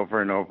birds over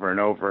and over and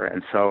over.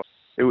 And so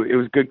it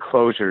was good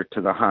closure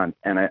to the hunt.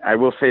 And I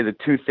will say the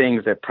two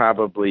things that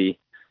probably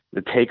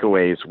the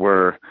takeaways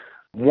were,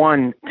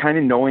 one, kind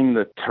of knowing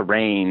the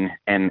terrain.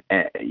 And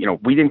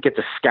we didn't get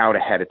to scout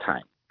ahead of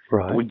time.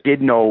 Right. We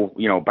did know,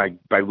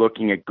 by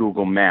looking at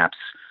Google Maps,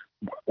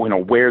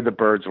 where the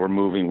birds were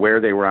moving,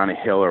 where they were on a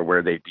hill or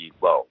where they'd be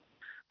low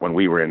when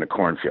we were in the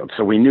cornfield.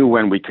 So we knew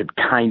when we could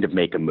kind of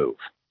make a move.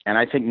 And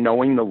I think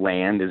knowing the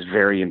land is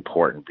very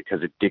important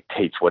because it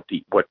dictates what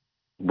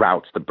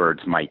routes the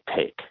birds might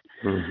take.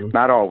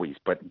 Not always,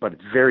 but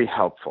it's very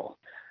helpful.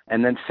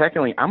 And then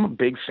secondly, I'm a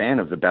big fan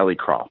of the belly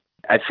crawl.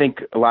 I think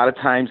a lot of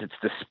times it's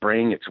the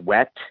spring, it's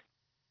wet,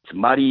 it's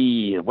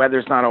muddy, the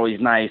weather's not always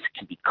nice, it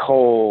can be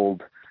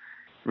cold.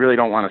 Really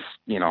don't want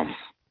to,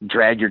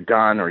 drag your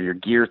gun or your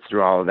gear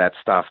through all of that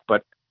stuff.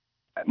 But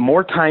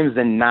more times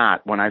than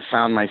not, when I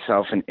found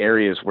myself in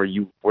areas where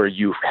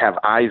you have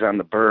eyes on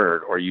the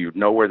bird or you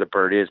know where the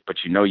bird is, but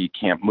you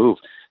can't move,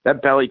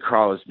 that belly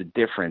crawl is the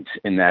difference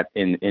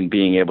in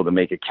being able to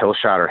make a kill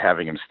shot or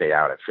having him stay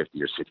out at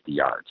 50 or 60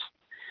 yards.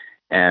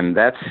 And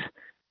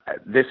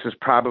this is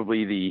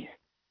probably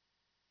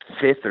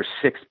fifth or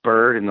sixth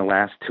bird in the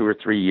last 2 or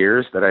 3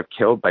 years that I've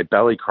killed by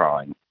belly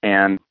crawling.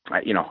 And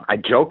I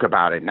joke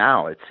about it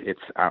now.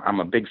 I'm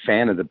a big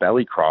fan of the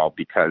belly crawl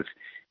because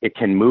it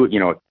can move,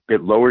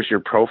 it lowers your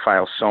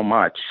profile so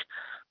much.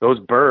 Those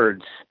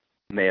birds,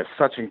 they have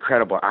such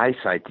incredible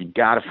eyesight. You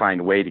got to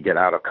find a way to get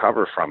out of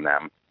cover from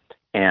them.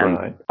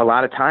 And a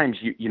lot of times,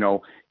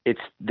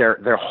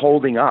 they're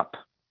holding up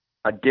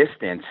a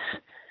distance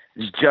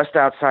just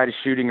outside a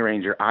shooting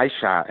range or eye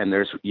shot. And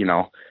there's,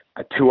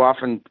 too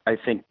often, I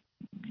think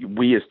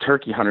we as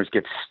turkey hunters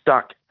get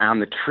stuck on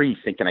the tree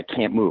thinking, I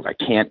can't move. I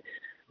can't,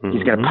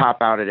 he's going to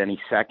pop out at any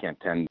second.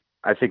 And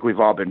I think we've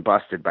all been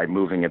busted by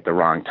moving at the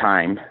wrong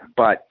time.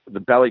 But the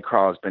belly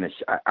crawl has been,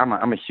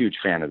 I'm a huge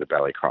fan of the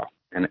belly crawl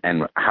and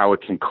how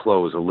it can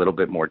close a little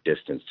bit more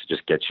distance to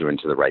just get you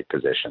into the right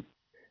position.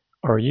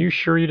 Are you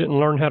sure you didn't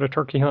learn how to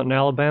turkey hunt in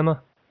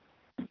Alabama?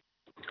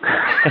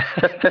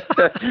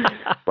 Well,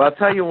 I'll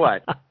tell you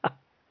what.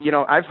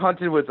 I've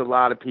hunted with a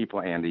lot of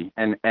people, Andy,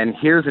 and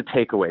here's a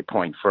takeaway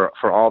point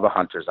for all the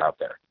hunters out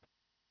there.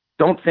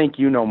 Don't think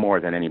you know more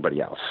than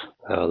anybody else.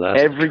 Oh,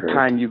 that's Every true.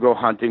 time you go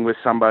hunting with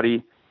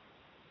somebody,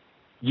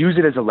 use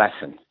it as a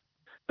lesson.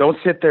 Don't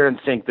sit there and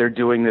think they're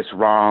doing this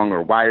wrong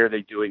or why are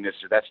they doing this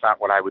or that's not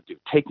what I would do.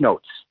 Take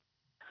notes.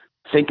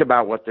 Think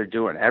about what they're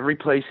doing. Every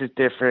place is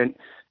different.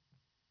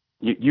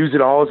 You use it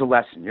all as a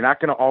lesson. You're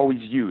not going to always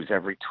use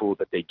every tool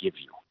that they give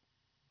you.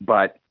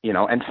 But,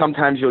 and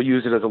sometimes you'll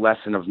use it as a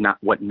lesson of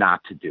what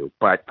not to do.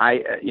 But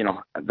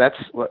that's,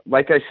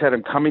 like I said,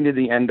 I'm coming to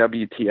the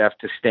NWTF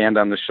to stand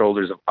on the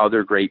shoulders of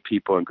other great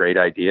people and great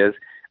ideas.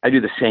 I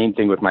do the same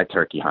thing with my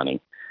turkey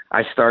hunting.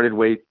 I started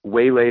way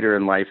later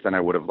in life than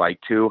I would have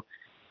liked to.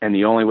 And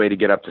the only way to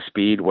get up to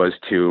speed was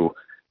to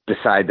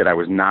decide that I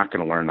was not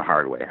going to learn the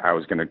hard way. I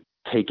was going to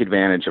take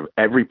advantage of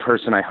every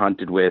person I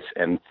hunted with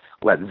and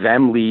let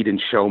them lead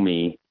and show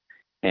me.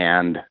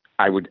 And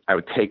I would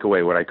take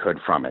away what I could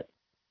from it.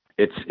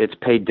 It's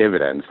paid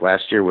dividends.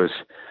 Last year was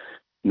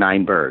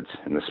 9 birds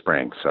in the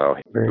spring, so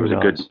it was a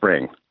good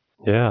spring.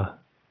 Yeah,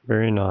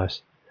 very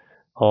nice.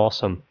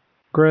 Awesome.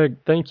 Greg,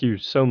 thank you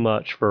so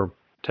much for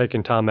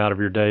taking time out of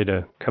your day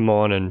to come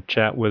on and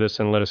chat with us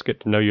and let us get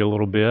to know you a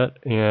little bit.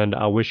 And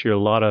I wish you a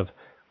lot of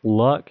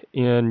luck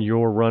in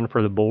your run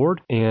for the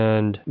board,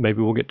 and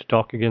maybe we'll get to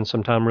talk again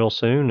sometime real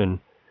soon and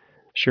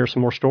share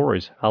some more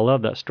stories. I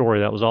love that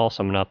story. That was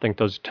awesome, and I think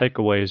those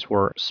takeaways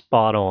were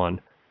spot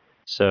on.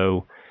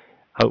 So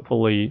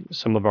hopefully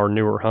some of our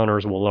newer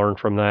hunters will learn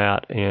from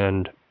that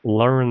and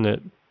learn that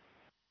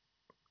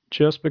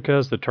just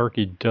because the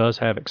turkey does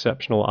have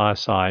exceptional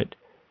eyesight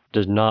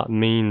does not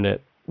mean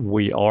that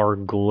we are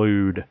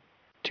glued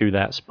to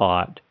that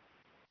spot.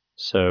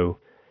 So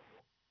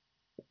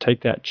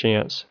take that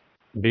chance.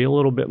 Be a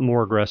little bit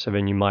more aggressive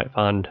and you might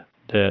find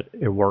that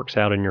it works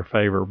out in your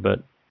favor.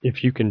 But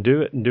if you can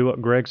do it and do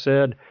what Greg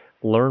said,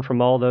 learn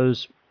from all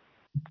those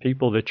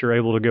people that you're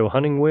able to go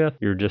hunting with,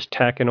 you're just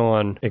tacking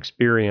on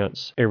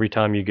experience every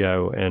time you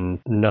go, and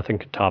nothing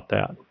could top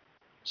that.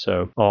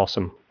 So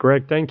awesome.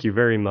 Greg, thank you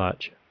very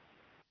much.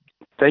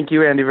 Thank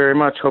you, Andy, very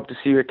much. Hope to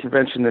see you at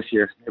convention this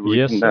year. Maybe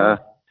yes, we can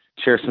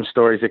share some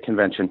stories at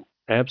convention.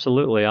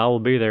 Absolutely. I will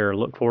be there.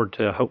 Look forward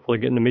to hopefully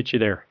getting to meet you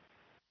there.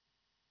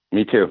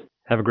 Me too.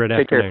 Have a great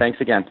Take afternoon. care.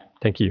 Thanks again.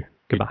 Thank you.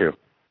 Goodbye. You too.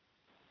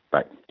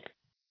 Bye.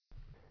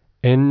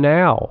 And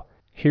now,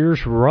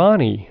 here's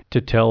Ronnie to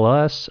tell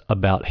us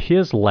about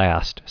his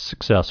last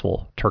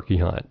successful turkey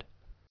hunt.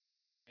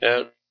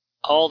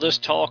 All this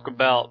talk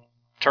about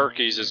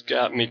turkeys has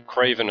got me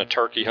craving a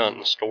turkey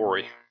hunting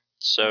story.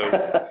 So,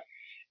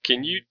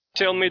 can you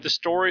tell me the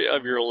story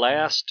of your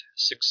last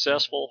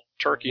successful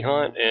turkey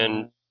hunt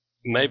and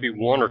maybe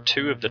one or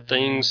two of the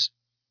things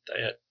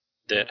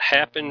that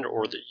happened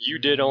or that you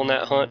did on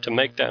that hunt to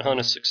make that hunt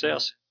a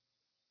success?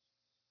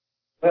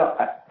 Well,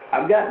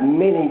 I've got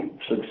many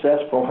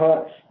successful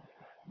hunts,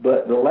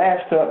 but the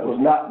last hunt was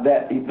not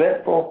that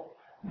eventful.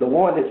 The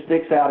one that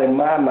sticks out in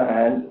my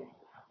mind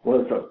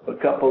was a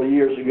couple of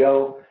years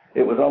ago.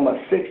 It was on my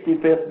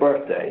 65th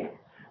birthday.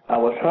 I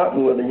was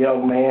hunting with a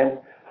young man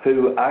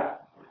who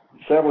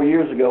several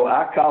years ago,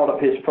 I called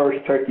up his first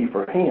turkey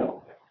for him.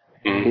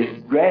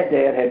 His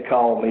granddad had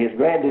called me. His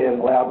granddad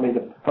allowed me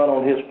to hunt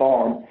on his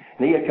farm,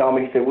 and he had called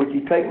me. He said, "Would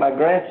you take my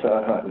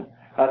grandson hunting?"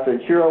 I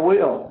said, "Sure I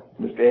will,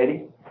 Mr.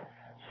 Eddie."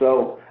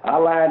 So I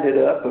lined it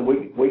up, and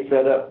we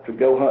set up to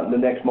go hunting the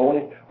next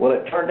morning. Well,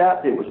 it turned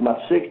out it was my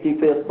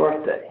 65th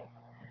birthday.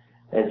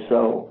 And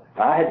so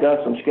I had done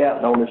some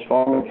scouting on this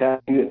farm and kind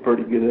of knew it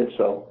pretty good.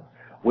 So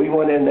we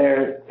went in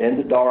there in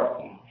the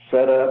dark,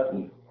 set up,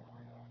 and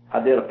I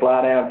did a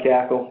fly-down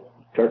cackle,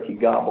 turkey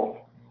gobble.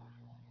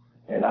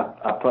 And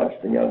I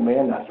punched the young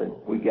man, and I said,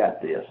 "We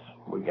got this.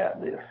 We got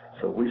this."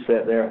 So we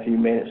sat there a few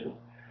minutes, and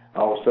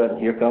all of a sudden,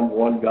 here comes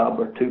one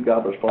gobbler, 2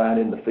 gobblers flying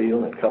in the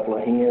field, and a couple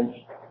of hens.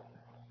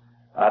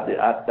 I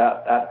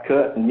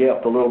cut and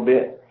yelped a little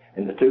bit,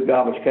 and the 2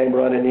 gobblers came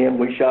running in.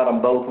 We shot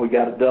them both. We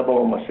got a double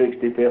on my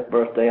 65th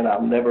birthday, and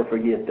I'll never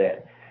forget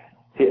that.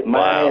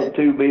 Mine had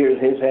 2 beers.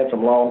 His had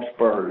some long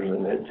spurs,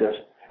 and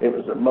It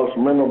was the most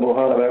memorable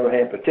hunt I've ever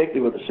had,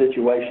 particularly with the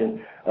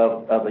situation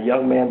of a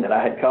young man that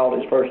I had called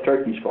his first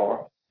turkeys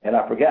for, and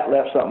I forgot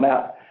left something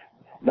out.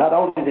 Not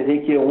only did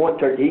he kill one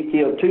turkey, he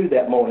killed two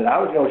that morning. I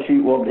was going to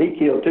shoot one, but he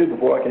killed two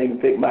before I could even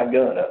pick my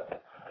gun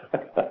up.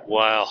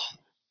 Wow.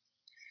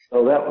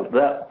 So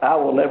that I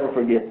will never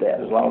forget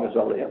that as long as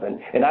I live.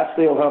 And I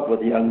still hunt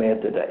with a young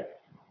man today.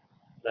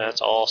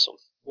 That's awesome.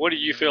 What do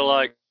you feel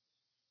like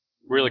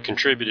really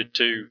contributed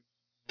to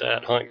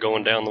that hunt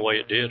going down the way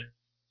it did?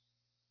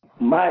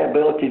 My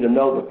ability to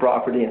know the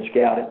property and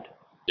scout it.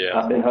 Yeah.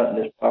 I've been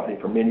hunting this property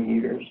for many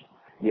years.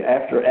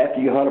 After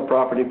you hunt a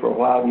property for a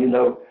while,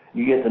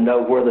 you get to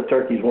know where the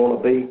turkeys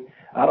want to be.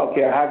 I don't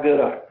care how good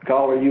a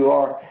caller you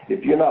are.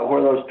 If you're not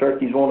where those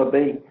turkeys want to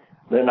be,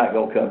 they're not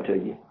going to come to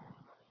you.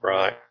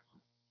 Right.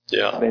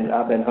 Yeah.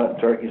 I've been hunting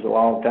turkeys a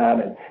long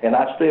time, and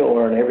I still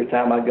learn every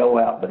time I go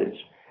out. But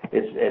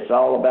it's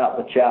all about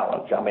the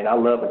challenge. I mean, I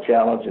love a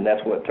challenge, and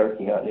that's what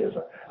turkey hunting is,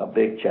 a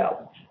big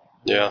challenge.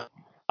 Yeah.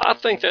 I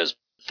think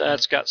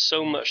that's got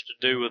so much to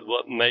do with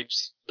what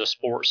makes the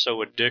sport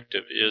so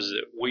addictive, is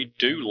that we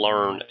do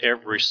learn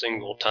every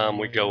single time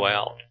we go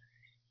out.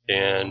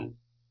 And,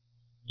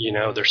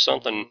 there's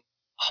something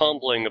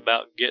humbling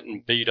about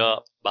getting beat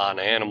up by an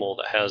animal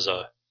that has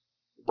a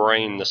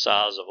brain the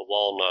size of a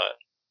walnut.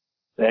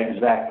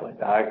 Exactly.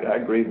 I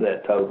agree with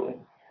that totally.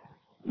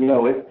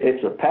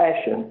 It's a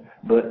passion,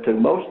 but to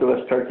most of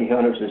us turkey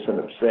hunters, it's an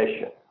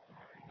obsession.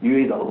 You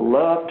either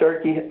love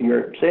turkey,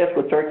 you're obsessed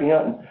with turkey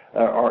hunting,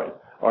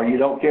 or you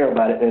don't care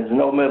about it. There's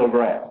no middle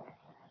ground,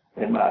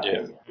 in my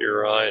opinion.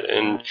 You're right.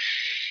 And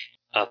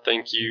I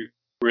think you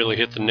really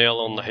hit the nail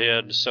on the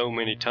head so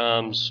many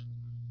times.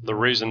 The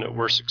reason that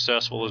we're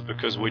successful is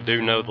because we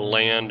do know the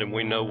land and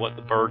we know what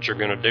the birds are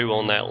going to do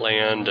on that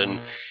land. And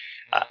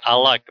I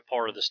like the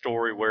part of the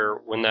story where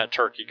when that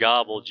turkey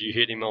gobbled, you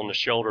hit him on the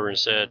shoulder and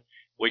said,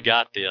 "We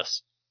got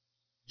this."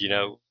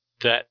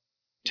 That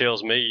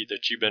tells me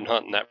that you've been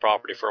hunting that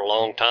property for a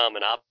long time,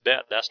 and I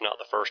bet that's not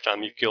the first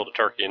time you've killed a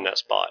turkey in that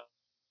spot.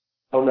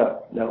 Oh,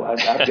 no.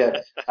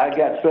 I've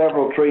got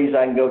several trees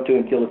I can go to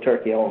and kill a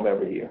turkey on them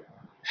every year.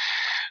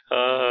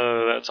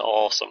 Oh, that's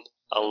awesome.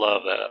 I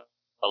love that.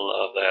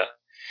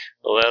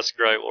 Well, that's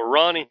great. Well,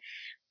 Ronnie,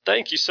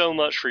 thank you so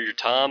much for your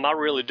time. I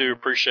really do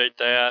appreciate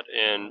that,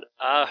 and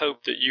I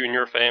hope that you and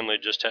your family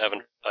just have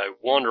a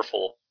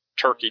wonderful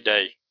Turkey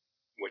Day,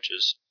 which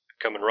is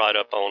coming right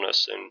up on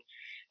us. And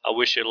I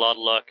wish you a lot of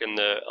luck in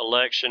the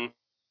election,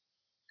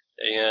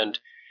 and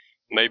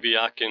maybe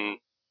I can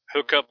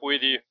hook up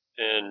with you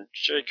and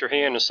shake your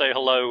hand and say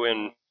hello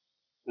in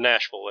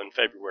Nashville in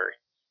February.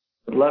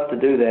 I'd love to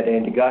do that,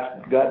 Andy.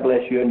 God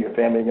bless you and your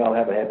family, and y'all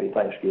have a happy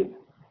Thanksgiving.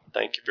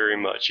 Thank you very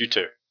much. You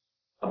too.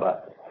 Bye-bye.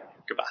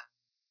 Goodbye.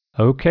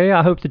 Okay,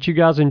 I hope that you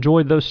guys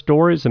enjoyed those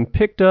stories and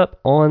picked up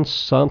on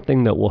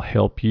something that will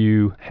help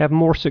you have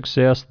more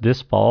success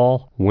this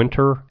fall,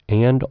 winter,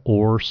 and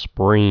or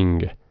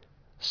spring.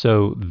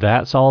 So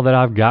that's all that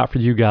I've got for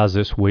you guys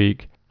this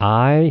week.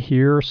 I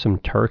hear some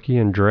turkey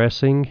and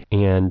dressing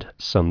and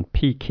some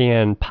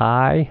pecan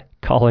pie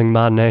calling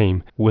my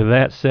name. With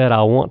that said,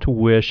 I want to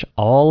wish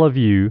all of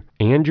you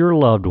and your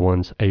loved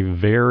ones a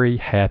very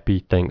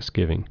happy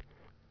Thanksgiving.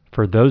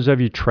 For those of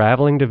you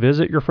traveling to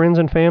visit your friends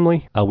and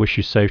family, I wish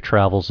you safe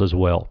travels as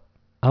well.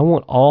 I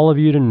want all of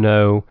you to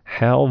know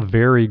how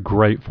very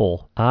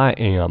grateful I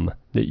am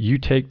that you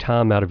take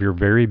time out of your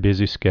very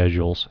busy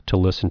schedules to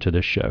listen to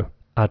this show.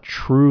 I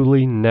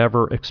truly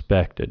never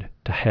expected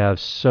to have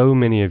so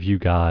many of you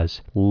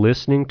guys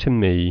listening to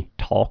me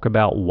talk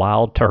about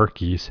wild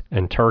turkeys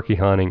and turkey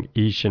hunting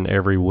each and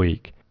every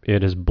week.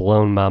 It has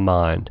blown my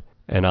mind,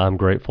 and I'm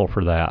grateful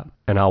for that.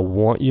 And I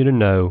want you to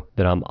know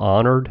that I'm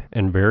honored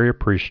and very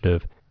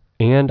appreciative,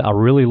 and I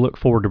really look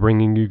forward to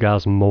bringing you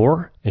guys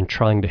more and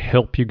trying to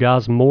help you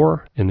guys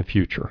more in the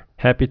future.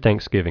 Happy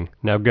Thanksgiving.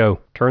 Now go,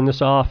 turn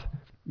this off,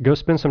 go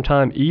spend some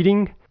time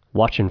eating,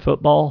 watching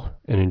football,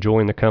 and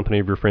enjoying the company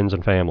of your friends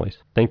and families.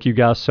 Thank you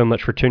guys so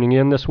much for tuning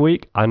in this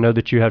week. I know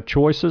that you have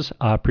choices.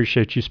 I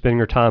appreciate you spending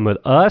your time with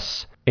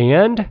us,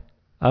 and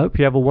I hope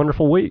you have a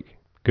wonderful week.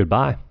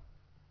 Goodbye.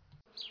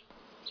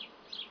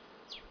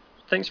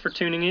 Thanks for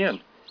tuning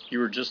in. You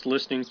were just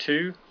listening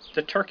to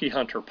the Turkey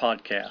Hunter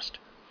Podcast.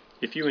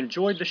 If you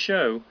enjoyed the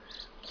show,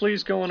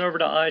 please go on over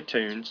to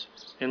iTunes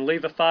and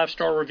leave a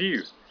 5-star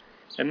review.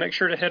 And make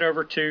sure to head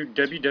over to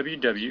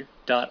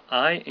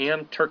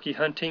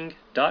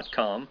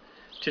www.iamturkeyhunting.com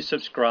to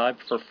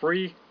subscribe for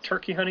free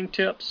turkey hunting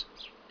tips,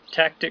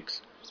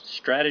 tactics,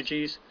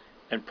 strategies,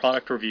 and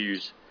product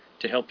reviews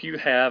to help you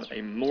have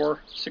a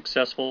more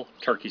successful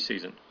turkey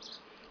season.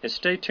 And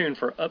stay tuned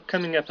for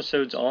upcoming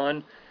episodes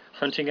on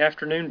hunting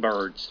afternoon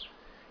birds,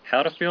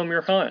 how to film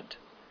your hunt,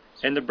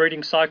 and the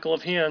breeding cycle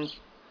of hens,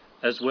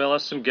 as well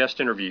as some guest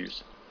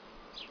interviews.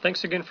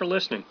 Thanks again for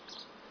listening.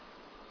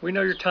 We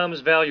know your time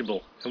is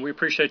valuable, and we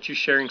appreciate you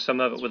sharing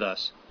some of it with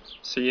us.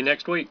 See you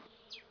next week.